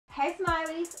Hey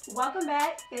Smileys, welcome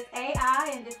back. It's AI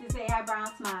and this is the Eyebrow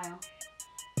Smile.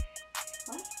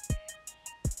 What?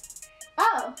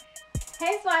 Oh,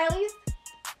 hey Smileys.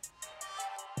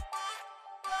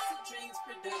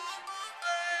 Hustledreamproduction.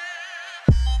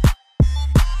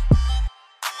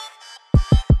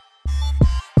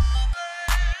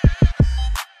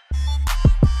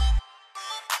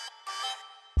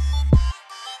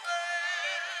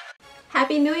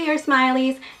 Happy New Year,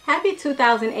 Smileys. Happy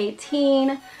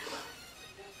 2018.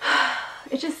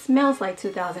 It just smells like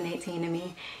 2018 to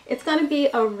me. It's going to be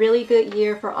a really good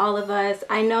year for all of us.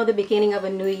 I know the beginning of a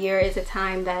new year is a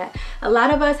time that a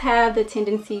lot of us have the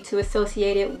tendency to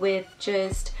associate it with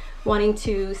just wanting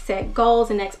to set goals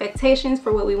and expectations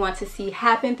for what we want to see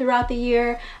happen throughout the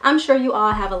year. I'm sure you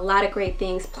all have a lot of great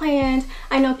things planned.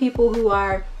 I know people who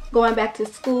are going back to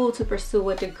school to pursue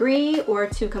a degree or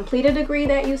to complete a degree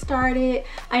that you started.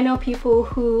 I know people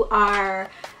who are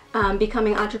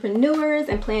becoming entrepreneurs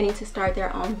and planning to start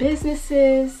their own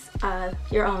businesses,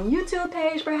 your own YouTube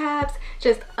page perhaps.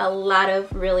 Just a lot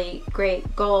of really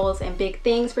great goals and big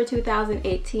things for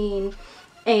 2018.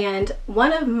 And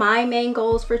one of my main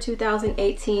goals for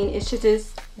 2018 is to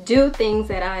just do things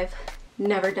that I've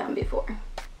never done before.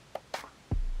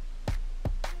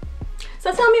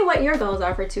 So tell me what your goals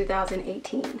are for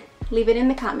 2018. Leave it in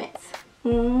the comments.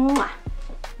 Mwah.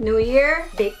 New year,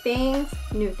 big things,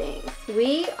 new things.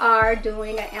 We are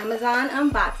doing an Amazon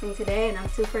unboxing today and I'm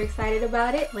super excited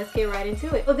about it. Let's get right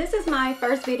into it. So this is my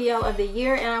first video of the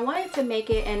year and I wanted to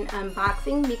make it an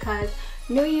unboxing because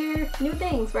new year, new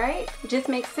things, right? It just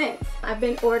makes sense. I've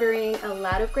been ordering a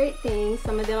lot of great things.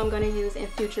 Some of them I'm going to use in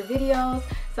future videos.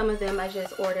 Some of them I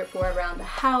just ordered for around the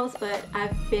house, but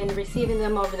I've been receiving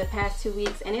them over the past 2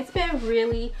 weeks and it's been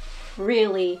really,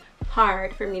 really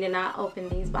hard for me to not open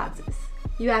these boxes.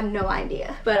 You have no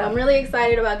idea. But I'm really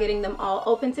excited about getting them all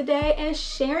open today and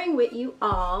sharing with you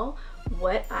all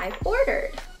what I've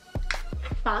ordered.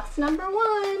 Box number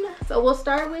 1. So we'll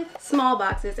start with small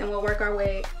boxes and we'll work our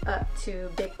way up to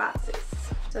big boxes.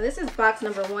 So this is box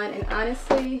number 1 and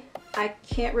honestly, I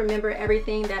can't remember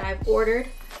everything that I've ordered.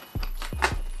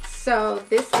 So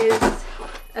this is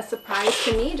a surprise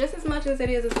to me just as much as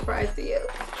it is a surprise to you.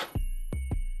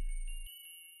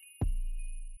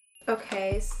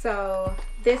 Okay, so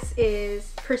this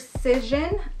is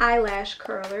Precision Eyelash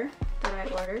Curler that I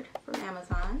ordered from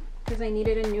Amazon because I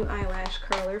needed a new eyelash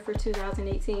curler for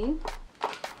 2018.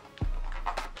 I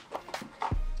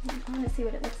want to see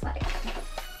what it looks like.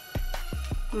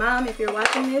 Mom, if you're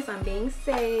watching this, I'm being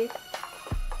safe.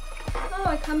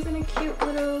 Oh, it comes in a cute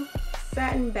little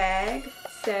satin bag. It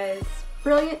says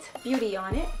Brilliant Beauty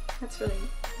on it. That's really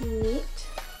neat.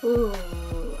 Ooh,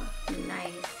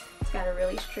 nice. Got a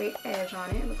really straight edge on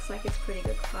it. It looks like it's pretty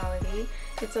good quality.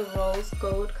 It's a rose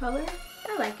gold color.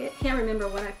 I like it. Can't remember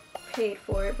what I paid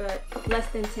for it, but less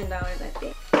than $10 I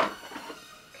think.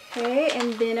 Okay,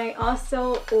 and then I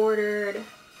also ordered,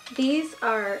 these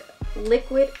are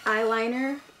liquid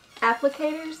eyeliner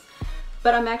applicators,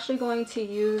 but I'm actually going to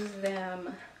use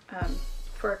them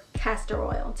for castor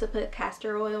oil, to put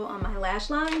castor oil on my lash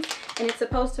lines, and it's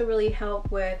supposed to really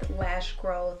help with lash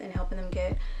growth and helping them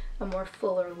get a more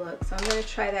fuller look. So I'm going to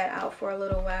try that out for a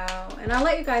little while and I'll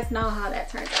let you guys know how that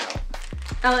turns out.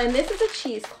 Oh, and this is a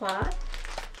cheesecloth.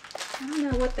 I don't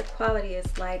know what the quality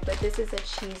is like, but this is a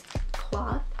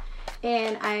cheesecloth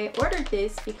and I ordered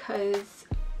this because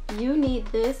you need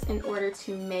this in order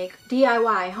to make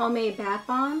DIY homemade bath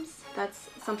bombs. That's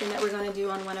something that we're going to do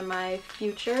on one of my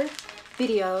future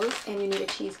videos and you need a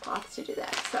cheesecloth to do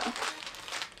that. So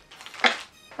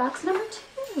box number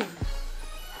 2.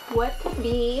 What could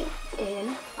be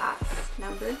in box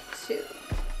number 2?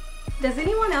 Does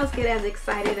anyone else get as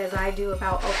excited as I do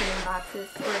about opening boxes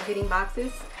or getting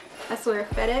boxes? I swear,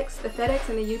 the FedEx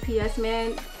and the UPS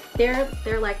man,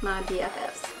 they're like my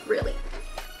BFFs, really.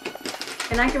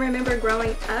 And I can remember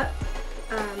growing up,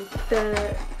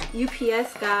 the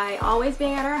UPS guy always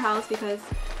being at our house because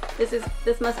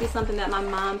this must be something that my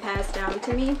mom passed down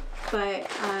to me, but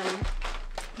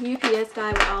UPS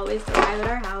guy would always arrive at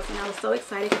our house and I was so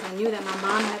excited because I knew that my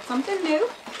mom had something new.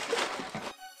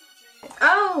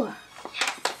 Oh,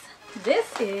 yes. This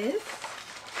is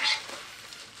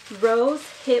Rose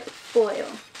Hip Oil.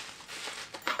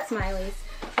 Smileys.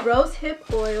 Rose Hip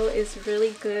Oil is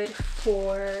really good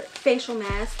for facial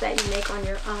masks that you make on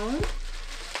your own.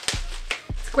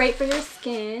 It's great for your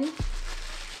skin.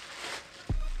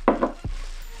 So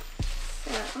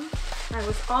I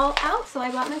was all out, so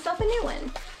I bought myself a new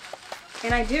one.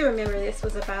 And I do remember this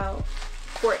was about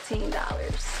 $14.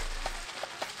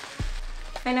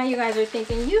 I know you guys are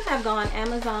thinking you have gone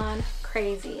Amazon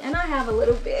crazy, and I have a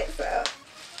little bit, so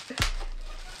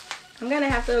I'm gonna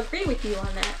have to agree with you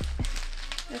on that.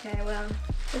 Okay, well,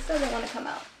 this doesn't want to come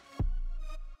out.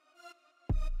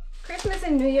 Christmas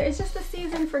and New Year, it's just a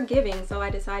season for giving, so I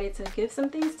decided to give some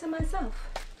things to myself.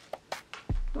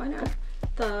 Why not?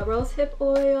 The rose hip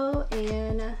oil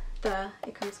and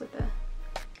it comes with the,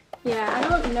 yeah, I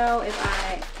don't know if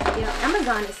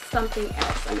Amazon is something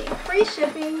else. I mean, free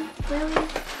shipping, really?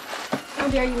 How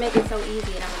dare you make it so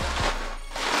easy, Amazon?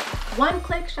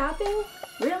 One-click shopping?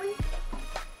 Really?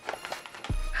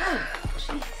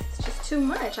 Jeez, it's just too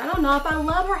much. I don't know if I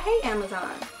love or hate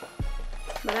Amazon.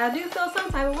 But I do feel some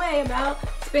type of way about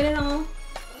spending on...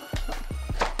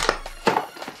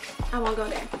 I won't go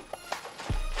there.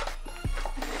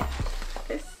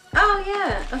 Oh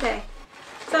yeah, okay.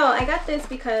 So I got this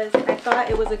because I thought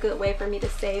it was a good way for me to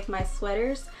save my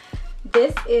sweaters.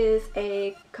 This is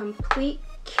a complete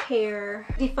care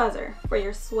defuzzer for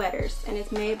your sweaters, and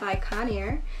it's made by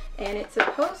Conair, and it's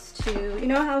supposed to, you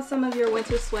know how some of your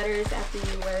winter sweaters, after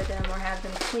you wear them or have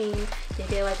them clean, they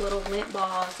get like little lint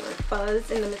balls or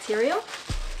fuzz in the material?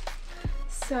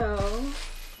 So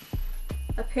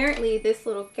apparently this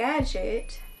little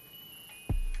gadget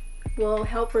will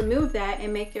help remove that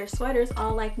and make your sweaters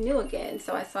all like new again.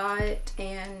 So I saw it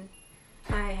and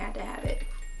I had to have it.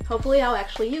 Hopefully I'll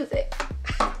actually use it.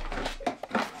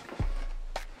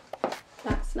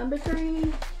 That's number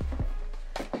 3.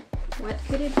 What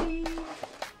could it be?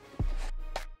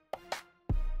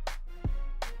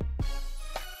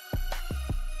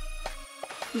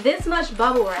 This much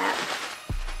bubble wrap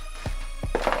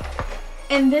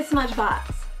and this much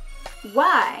box.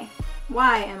 Why?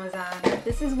 Why, Amazon?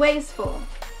 This is wasteful.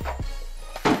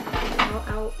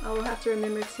 I'll have to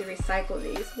remember to recycle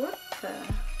these. What the?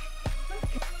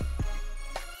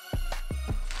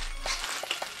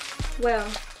 Well,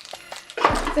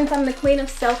 since I'm the queen of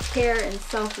self-care and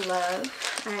self-love,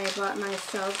 I bought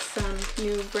myself some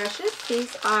new brushes.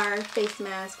 These are face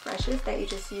mask brushes that you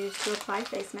just use to apply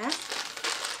face masks.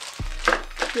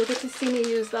 You'll get to see me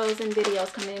use those in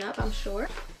videos coming up, I'm sure.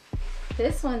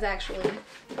 This one's actually,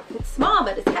 it's small,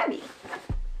 but it's heavy.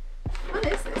 What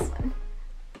is this one?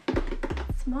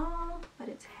 Small, but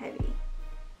it's heavy.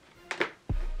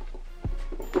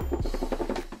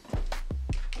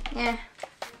 Yeah,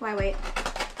 why wait?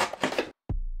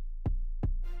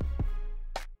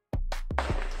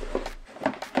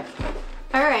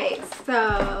 All right,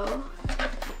 so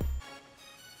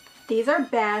these are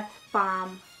bath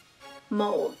bomb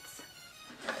molds.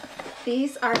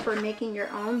 These are for making your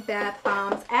own bath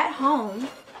bombs at home,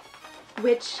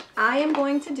 which I am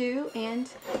going to do, and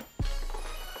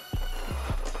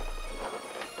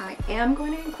I am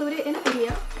going to include it in a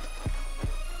video.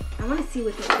 I want to see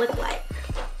what these look like.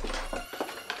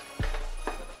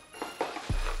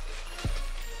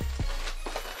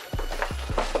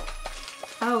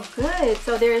 Oh, good.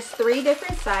 So there's 3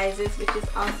 different sizes, which is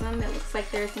awesome. It looks like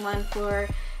there's one for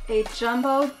a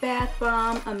jumbo bath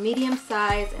bomb, a medium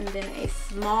size, and then a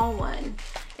small one.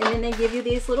 And then they give you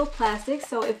these little plastics,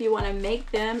 so if you want to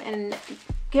make them and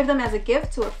give them as a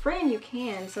gift to a friend, you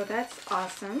can. So that's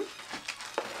awesome.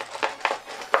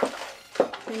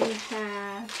 Then you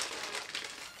have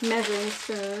measuring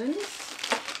spoons,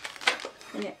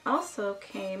 and it also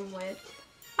came with,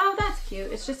 oh, that's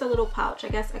cute. It's just a little pouch, I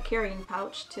guess a carrying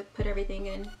pouch to put everything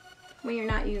in when you're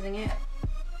not using it.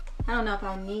 I don't know if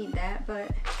I'll need that,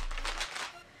 but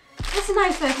it's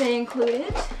nice that they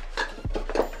included.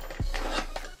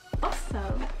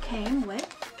 Also came with,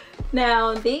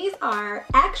 now these are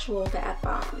actual bath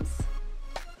bombs.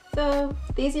 So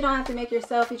these you don't have to make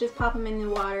yourself, you just pop them in the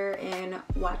water and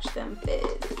watch them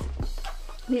fizz.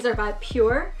 These are by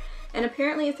Pure, and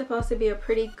apparently it's supposed to be a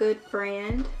pretty good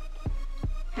brand.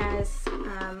 Has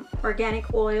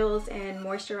organic oils and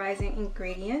moisturizing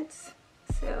ingredients.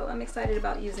 So I'm excited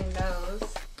about using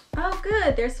those. Oh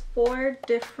good, there's 4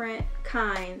 different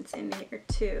kinds in here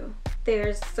too.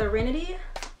 There's Serenity,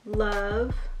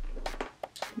 Love,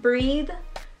 Breathe,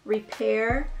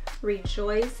 Repair,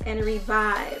 Rejoice, and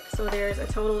Revive. So there's a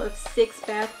total of 6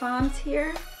 bath bombs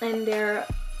here, and they're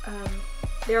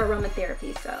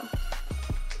aromatherapy, so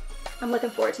I'm looking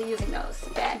forward to using those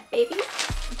bad babies.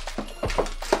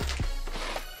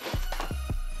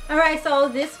 Alright, so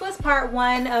this was part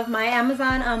 1 of my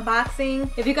Amazon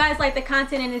unboxing. If you guys like the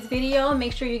content in this video,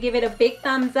 make sure you give it a big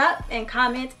thumbs up and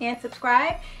comment and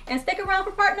subscribe. And stick around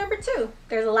for part number 2.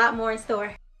 There's a lot more in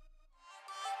store.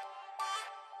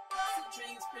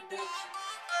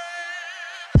 Hustledreamproduction.